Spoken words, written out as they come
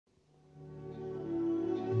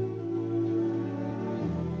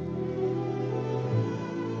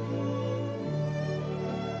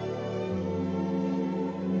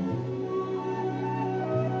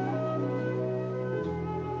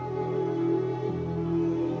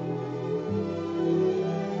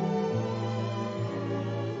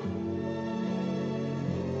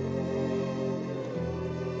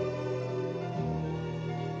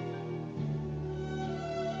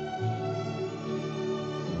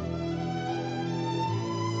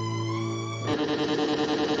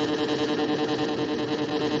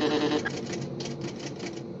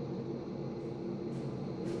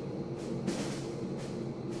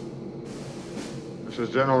is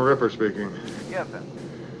General Ripper speaking. Yes, sir.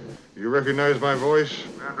 You recognize my voice,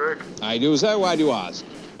 Mandrake? I do, sir. Why do you ask?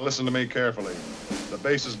 Listen to me carefully. The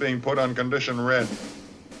base is being put on condition red.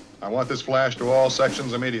 I want this flash to all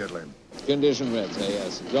sections immediately. Condition red, sir,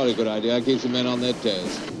 yes. Very good idea. Keeps the men on their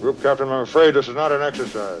toes. Group Captain, I'm afraid this is not an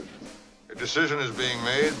exercise. A decision is being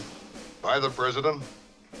made by the President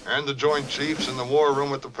and the Joint Chiefs in the war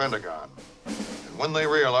room at the Pentagon. And when they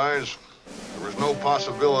realize there is no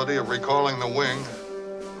possibility of recalling the wing,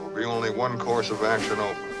 there will be only one course of action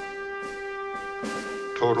open.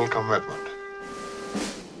 Total commitment.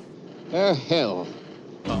 Oh, hell.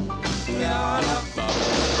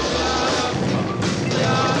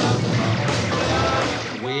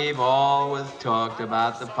 We've always talked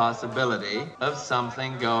about the possibility of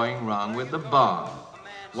something going wrong with the bomb.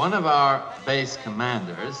 One of our base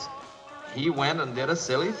commanders, he went and did a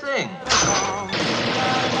silly thing.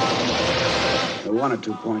 There are one or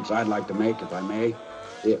two points I'd like to make, if I may.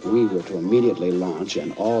 If we were to immediately launch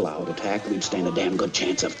an all-out attack, we'd stand a damn good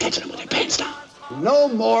chance of catching them with their pants down. No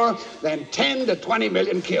more than 10 to 20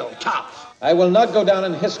 million killed, tops. I will not go down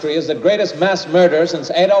in history as the greatest mass murderer since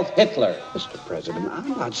Adolf Hitler. Mr. President, I'm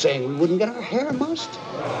not saying we wouldn't get our hair mussed.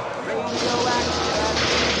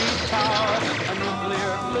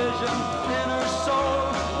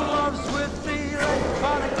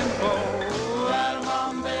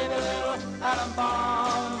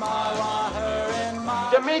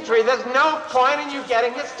 Dimitri, there's no point in you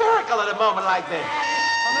getting hysterical at a moment like this.